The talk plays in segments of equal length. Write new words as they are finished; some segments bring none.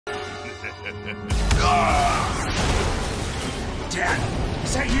Dad,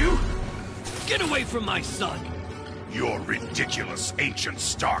 is that you? Get away from my son! Your ridiculous ancient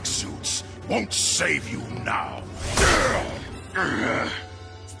Stark suits won't save you now.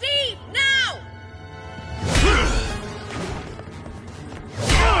 Steve, now!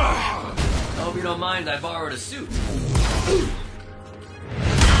 I hope you don't mind I borrowed a suit.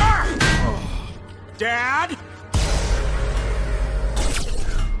 Dad?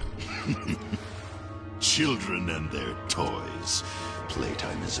 Children and their toys.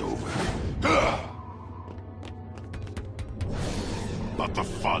 Playtime is over. But the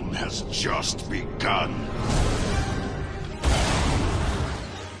fun has just begun.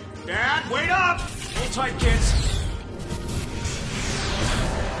 Dad, wait up! Hold tight, kids.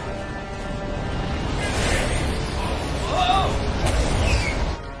 Whoa!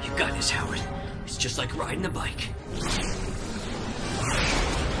 You got this, Howard. It's just like riding a bike.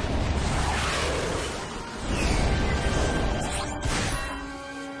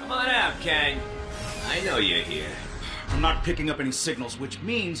 Come on out, Kang. I know you're here. I'm not picking up any signals, which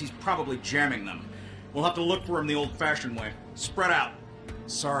means he's probably jamming them. We'll have to look for him the old-fashioned way. Spread out.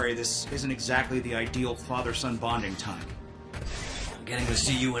 Sorry, this isn't exactly the ideal father-son bonding time. I'm getting to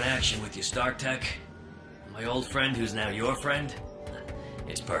see you in action with your Stark Tech. My old friend who's now your friend.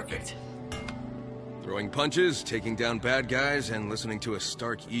 It's perfect. Throwing punches, taking down bad guys, and listening to a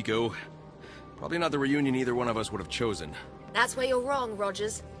Stark ego. Probably not the reunion either one of us would have chosen. That's where you're wrong,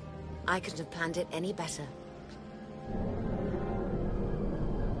 Rogers. I couldn't have planned it any better.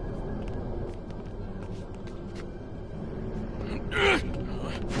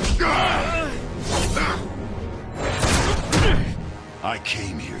 I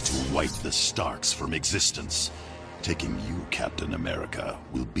came here to wipe the Starks from existence. Taking you, Captain America,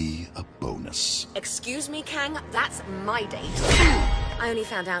 will be a bonus. Excuse me, Kang, that's my date. I only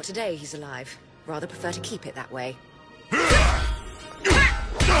found out today he's alive. Rather prefer to keep it that way.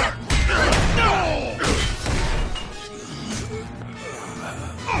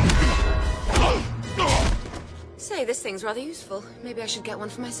 Say, this thing's rather useful. Maybe I should get one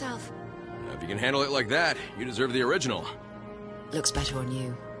for myself. If you can handle it like that, you deserve the original. Looks better on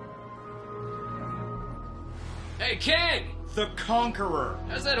you. Hey, Kang! The Conqueror.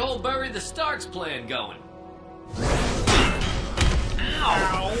 How's that whole bury the Starks plan going?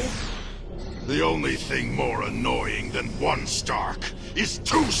 Ow! The only thing more annoying than one Stark is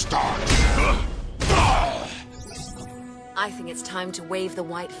two Starks. I think it's time to wave the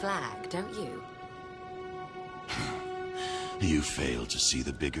white flag, don't you? You fail to see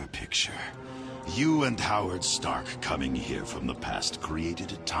the bigger picture. You and Howard Stark coming here from the past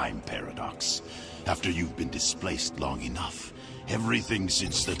created a time paradox. After you've been displaced long enough, everything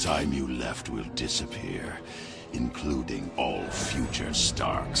since the time you left will disappear, including all future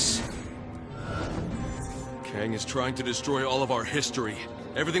Starks. Kang is trying to destroy all of our history.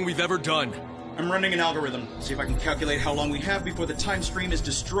 Everything we've ever done. I'm running an algorithm. See if I can calculate how long we have before the time stream is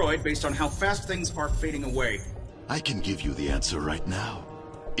destroyed based on how fast things are fading away. I can give you the answer right now.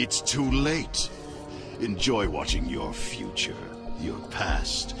 It's too late. Enjoy watching your future, your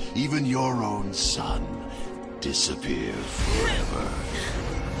past, even your own son disappear forever.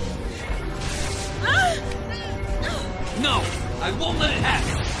 No! I won't let it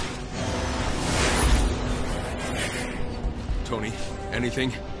happen! Tony,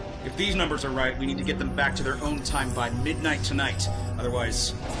 anything? If these numbers are right, we need to get them back to their own time by midnight tonight.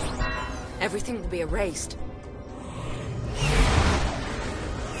 Otherwise... Everything will be erased.